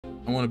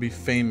I want to be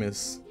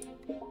famous.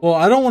 Well,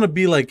 I don't want to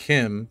be like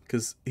him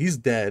because he's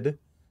dead.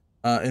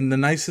 In the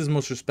nicest,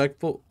 most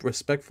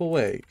respectful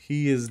way,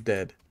 he is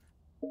dead.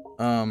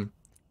 I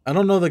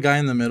don't know the guy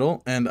in the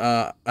middle, and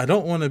I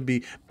don't want to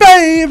be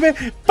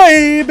baby,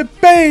 baby,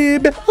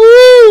 baby,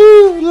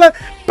 ooh, like,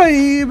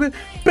 baby,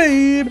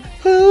 baby,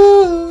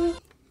 ooh.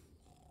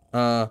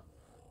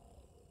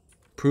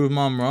 Prove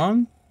mom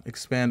wrong.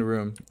 Expand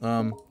room.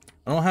 I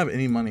don't have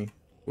any money.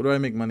 Where do I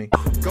make money?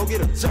 Go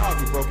get a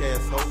job, you broke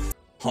ass hoe.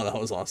 Oh, that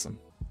was awesome.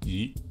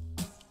 Yeet.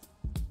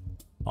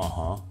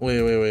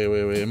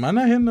 Wait. Am I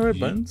not hitting the right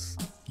buttons?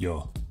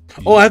 Yo.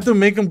 Oh, I have to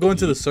make him go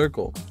into the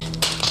circle.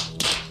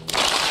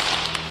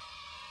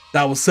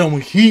 That was some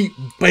heat,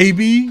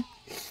 baby.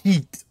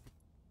 Heat.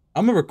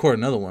 I'm gonna record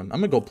another one.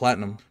 I'm gonna go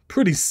platinum.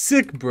 Pretty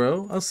sick,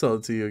 bro. I'll sell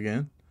it to you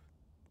again.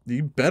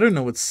 You better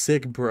know it's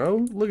sick,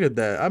 bro. Look at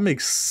that. I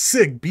make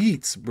sick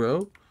beats, bro.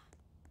 All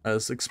right,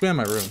 let's expand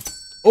my room.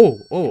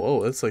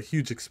 Oh, that's a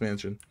huge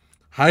expansion.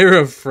 Hire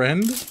a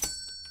friend?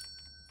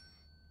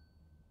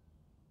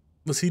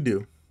 What's he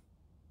do?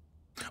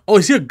 Oh,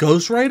 is he a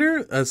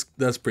ghostwriter?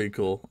 That's pretty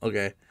cool.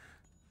 Okay.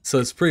 So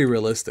it's pretty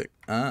realistic.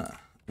 Ah.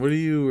 Where do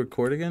you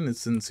record again?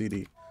 It's in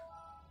CD.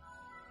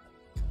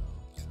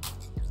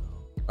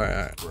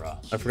 Alright.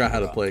 I forgot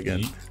how to play again.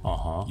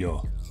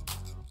 Yo.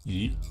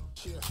 Yeet.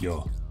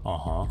 Yo.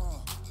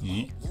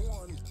 Yeet.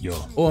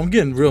 Yo. Oh, I'm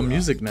getting real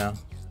music now.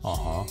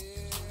 Bruh.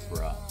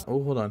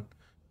 Oh, hold on.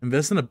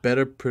 Invest in a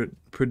better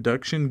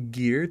production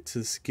gear to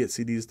get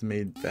CDs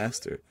made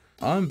faster.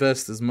 I'll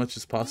invest as much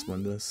as possible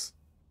in this.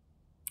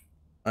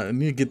 I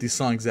need to get these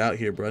songs out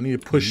here, bro. I need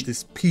to push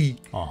this P.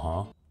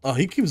 Oh,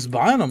 he keeps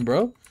buying them,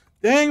 bro.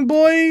 Dang,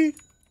 boy.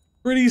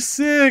 Pretty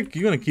sick.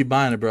 You're going to keep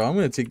buying it, bro. I'm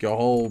going to take your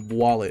whole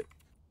wallet.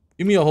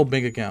 Give me a whole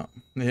bank account.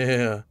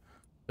 Yeah.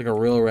 Like a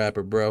real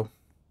rapper, bro.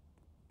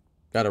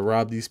 Gotta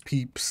rob these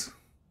peeps.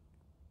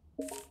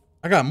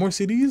 I got more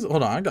CDs?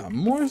 Hold on. I got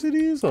more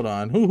CDs? Hold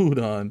on. Hold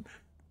on.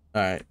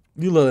 Alright.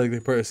 You look like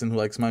the person who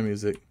likes my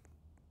music.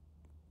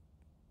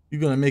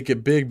 You're gonna make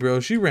it big, bro.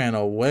 She ran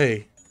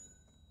away.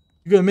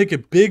 You're gonna make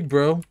it big,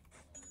 bro.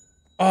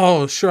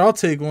 Oh, sure. I'll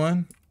take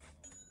one.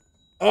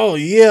 Oh,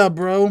 yeah,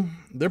 bro.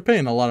 They're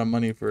paying a lot of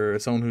money for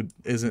someone who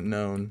isn't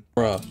known.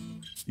 Bruh.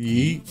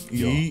 Yeet,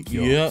 yeet,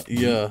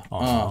 yeah.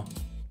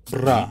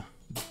 Bruh.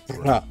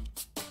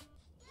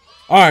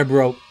 Alright,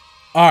 bro.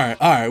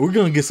 Alright. We're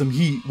gonna get some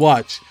heat.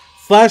 Watch.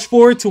 Flash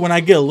forward to when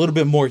I get a little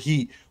bit more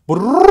heat.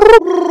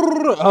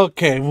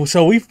 Okay,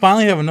 so we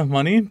finally have enough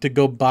money to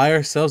go buy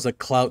ourselves a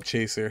clout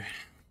chaser.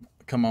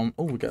 Come on.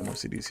 Oh, we got more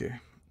CDs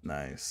here.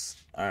 Nice.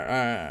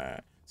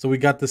 Alright. So we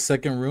got the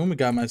second room. We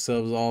got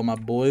myself all my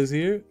boys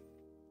here.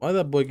 Why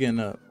that boy getting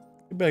up?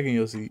 Get back in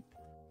your seat.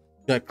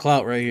 Got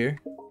clout right here.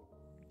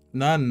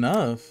 Not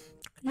enough.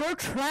 You're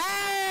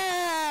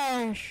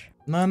trash.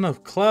 Not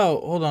enough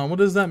clout. Hold on. What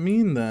does that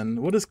mean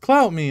then? What does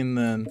clout mean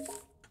then?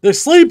 They're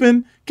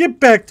sleeping. Get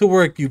back to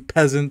work, you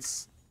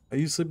peasants. Are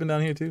you sleeping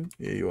down here too?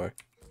 Yeah, you are.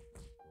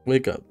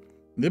 Wake up.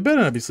 They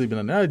better not be sleeping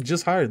down there. I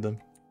just hired them.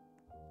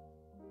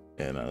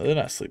 Yeah, no, they're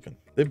not sleeping.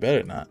 They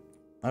better not.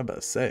 I'm about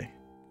to say.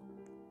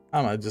 How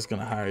am I just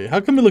gonna hire you?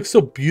 How come it looks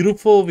so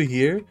beautiful over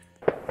here?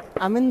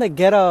 I'm in the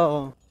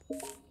ghetto.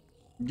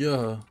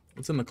 Yeah.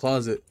 What's in the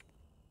closet?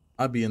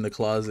 I'll be in the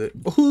closet.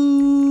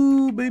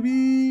 Ooh,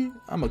 baby.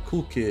 I'm a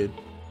cool kid.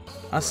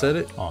 I said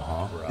it.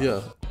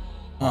 Yeah.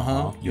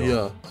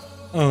 Yeah.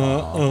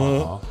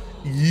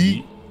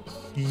 Yeet.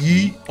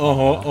 Yeet.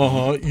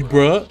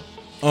 Bruh.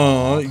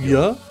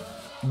 Yeah.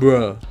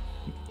 Bruh.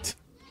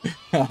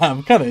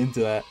 I'm kind of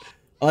into that.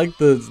 I like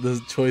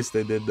the choice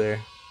they did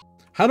there.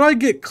 How do I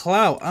get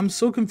clout? I'm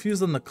so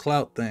confused on the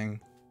clout thing.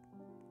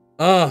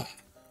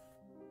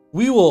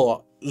 We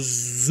will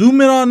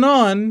zoom it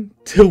on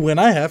to when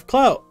I have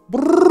clout.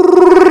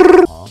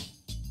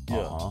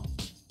 Yeah.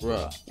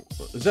 Bruh.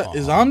 Is that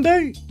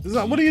Izamde?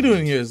 What are you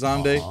doing here,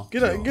 Izamde?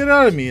 Get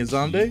out of me,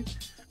 Izamde.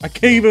 I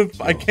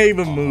can't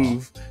even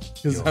move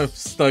because I'm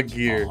stuck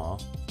here.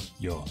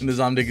 And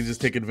Izamde can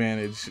just take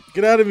advantage.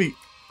 Get out of me.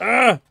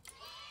 Ah!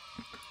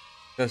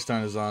 Gosh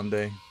darn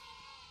Izamde.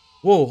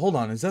 Whoa, hold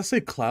on. Does that say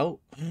clout?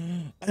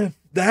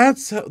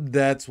 That's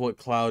what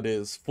clout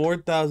is.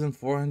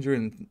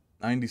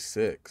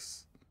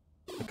 4,496.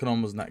 I could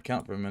almost not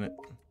count for a minute.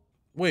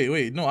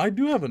 Wait. No, I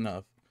do have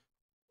enough.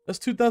 That's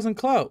 2,000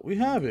 clout. We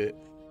have it.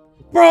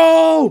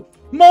 Bro!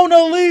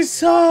 Mona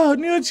Lisa!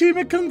 New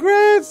achievement.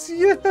 Congrats!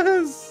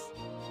 Yes!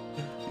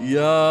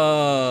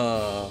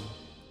 Yeah.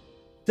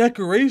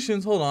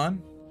 Decorations. Hold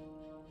on.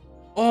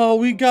 Oh,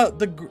 we got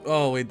the...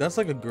 Oh, wait. That's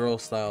like a girl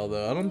style,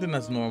 though. I don't think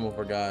that's normal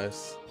for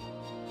guys.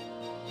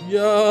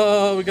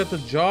 Yo, we got the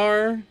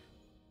jar.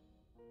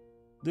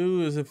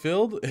 Dude, is it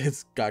filled?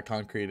 It's got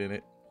concrete in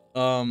it.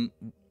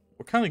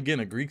 We're kind of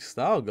getting a Greek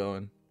style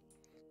going.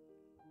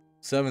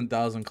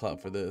 7,000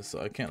 clout for this,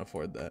 so I can't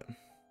afford that.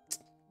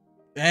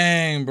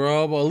 Dang,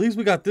 bro. But at least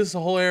we got this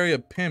whole area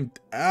pimped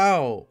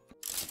out.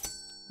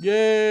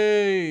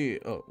 Yay!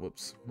 Oh,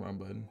 whoops. Wrong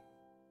button.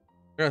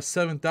 I got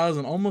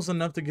 7,000. Almost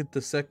enough to get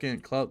the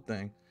second clout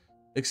thing.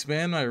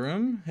 Expand my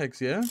room? Heck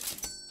yeah.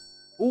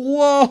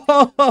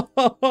 Whoa!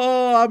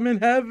 I'm in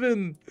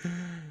heaven.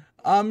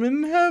 I'm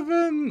in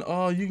heaven.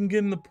 Oh, you can get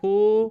in the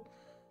pool.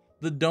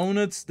 The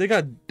donuts. They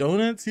got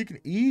donuts you can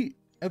eat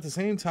at the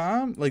same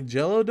time, like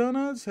Jello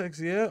donuts. Heck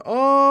yeah!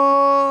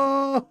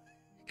 Oh,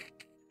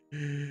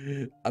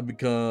 I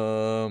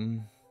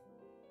become.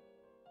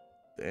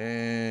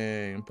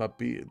 Dang,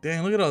 puppy.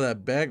 Dang, look at all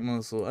that back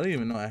muscle. I didn't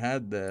even know I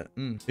had that.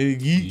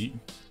 Yeet.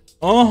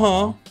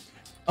 Uh-huh.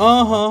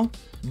 Uh-huh.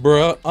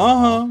 Bruh.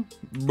 Uh-huh.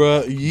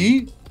 Bruh.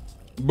 Yeet.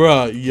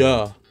 Bruh.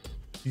 Yeah.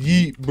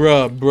 Yeet.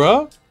 Bruh.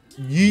 Bruh.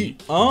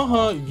 Yeet.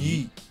 Uh-huh.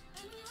 Yeet.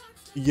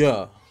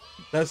 Yeah.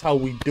 That's how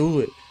we do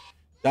it.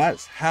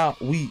 That's how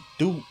we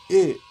do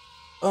it.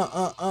 Like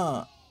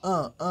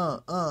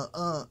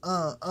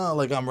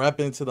I'm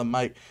rapping into the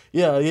mic.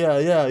 Yeah.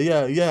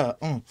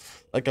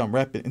 Like I'm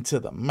rapping into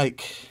the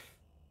mic.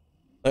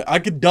 Like I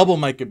could double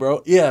mic it,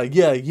 bro. Yeah.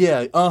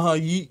 Uh-huh,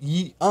 yeet,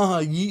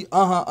 uh-huh, yeet,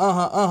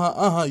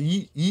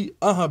 yeet,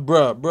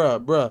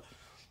 bruh.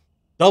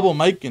 Double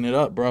micing it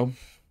up, bro.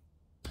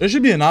 There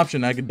should be an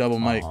option I could double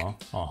mic.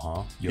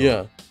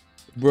 Yeah.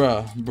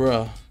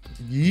 Bruh.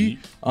 Yeet,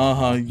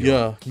 uh-huh,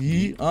 yeah.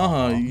 Yeet,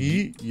 uh-huh,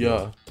 yeet,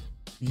 yeah.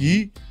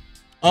 Yeet,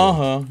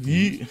 uh-huh,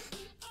 yeet.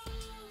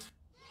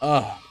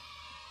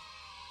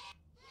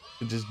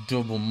 Just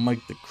double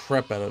mic the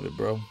crap out of it,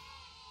 bro.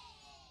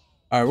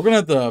 Alright, we're gonna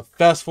have to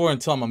fast forward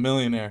until I'm a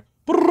millionaire.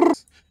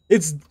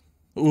 It's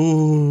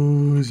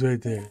right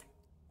there.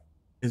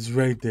 It's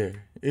right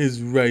there.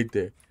 It's right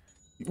there.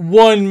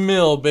 1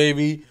 mil,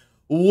 baby.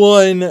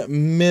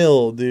 1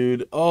 mil,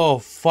 dude. Oh,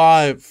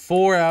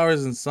 4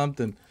 hours and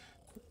something.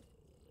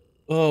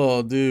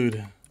 Oh,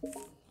 dude.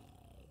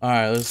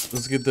 Alright,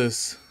 let's get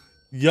this.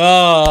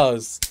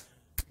 Yes!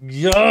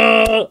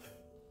 Yeah!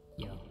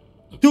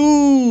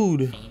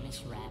 Dude!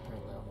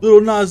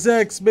 Lil Nas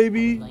X,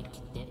 baby. I'd like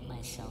to dip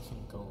myself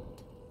in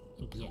gold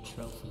and be a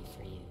trophy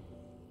for you,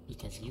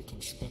 because you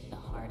can spit the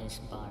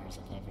hardest bars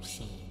I've ever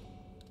seen.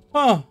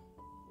 Huh.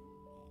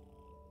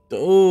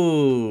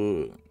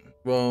 Dude.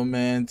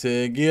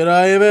 Romantic. You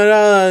know you better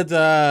all the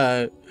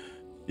time.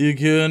 You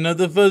cute enough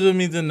to fuck with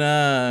me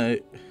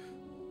tonight.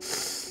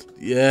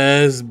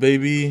 Yes,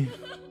 baby.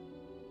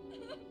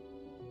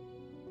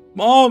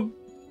 Mom,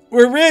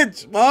 we're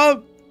rich,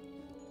 Mom.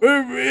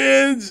 We're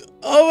rich.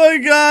 Oh my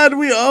God,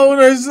 we own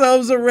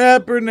ourselves a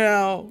rapper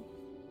now.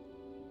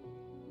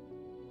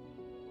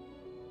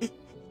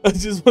 I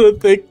just want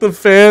to thank the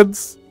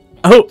fans.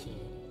 Oh,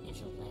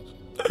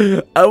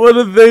 I want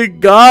to thank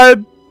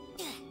God.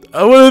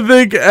 I want to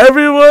thank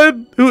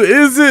everyone who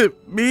isn't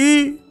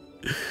me.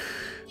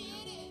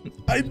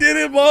 I did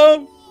it,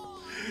 Mom.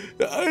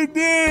 I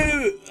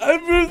did. I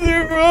proved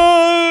it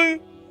wrong.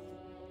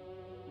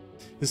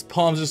 His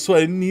palms are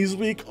sweating, knees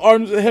weak,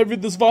 arms are heavy,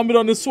 there's vomit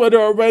on his sweater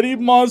already.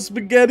 Mom's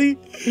spaghetti.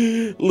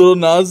 Lil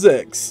Nas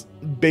X,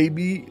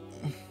 baby.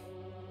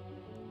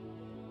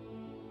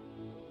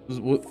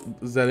 What,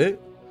 is that it?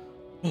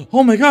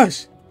 Oh my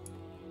gosh.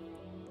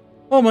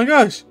 Oh my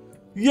gosh.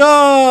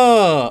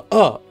 Yeah.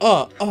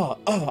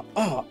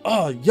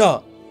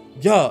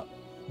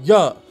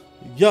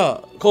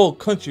 Yeah. Cold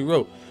country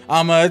road.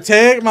 I'ma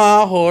take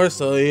my horse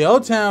to your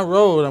town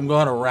road. I'm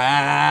gonna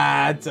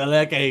ride till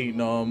I can't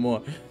no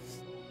more.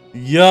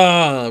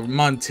 Yeah,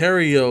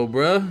 Monterio,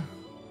 bruh.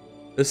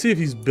 Let's see if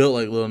he's built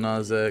like Lil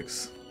Nas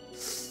X.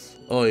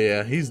 Oh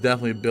yeah, he's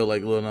definitely built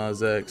like Lil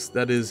Nas X.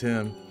 That is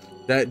him.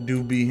 That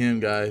do be him,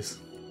 guys.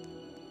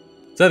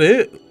 Is that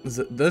it?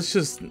 That's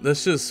just.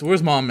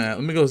 Where's Mom at?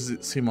 Let me go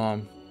see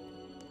Mom.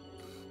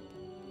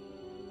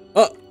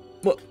 Oh,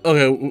 well,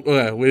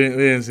 okay. We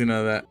didn't see none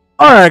of that.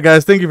 Alright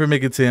guys, thank you for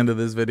making it to the end of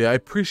this video. I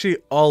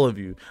appreciate all of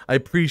you. I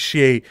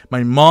appreciate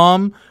my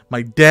mom,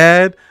 my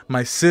dad,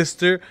 my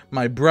sister,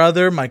 my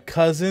brother, my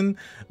cousin,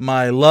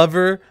 my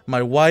lover,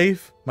 my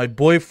wife, my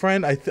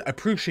boyfriend. I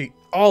appreciate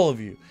all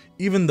of you.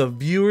 Even the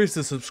viewers,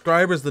 the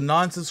subscribers, the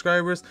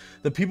non-subscribers,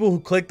 the people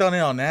who clicked on it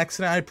on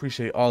accident. I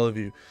appreciate all of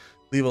you.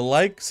 Leave a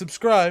like,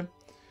 subscribe,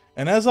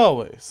 and as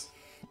always,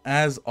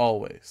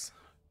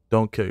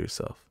 don't kill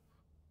yourself.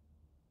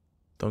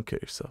 Don't kill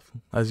yourself.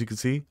 As you can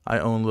see, I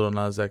own Lil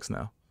Nas X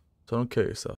now. So don't kill yourself.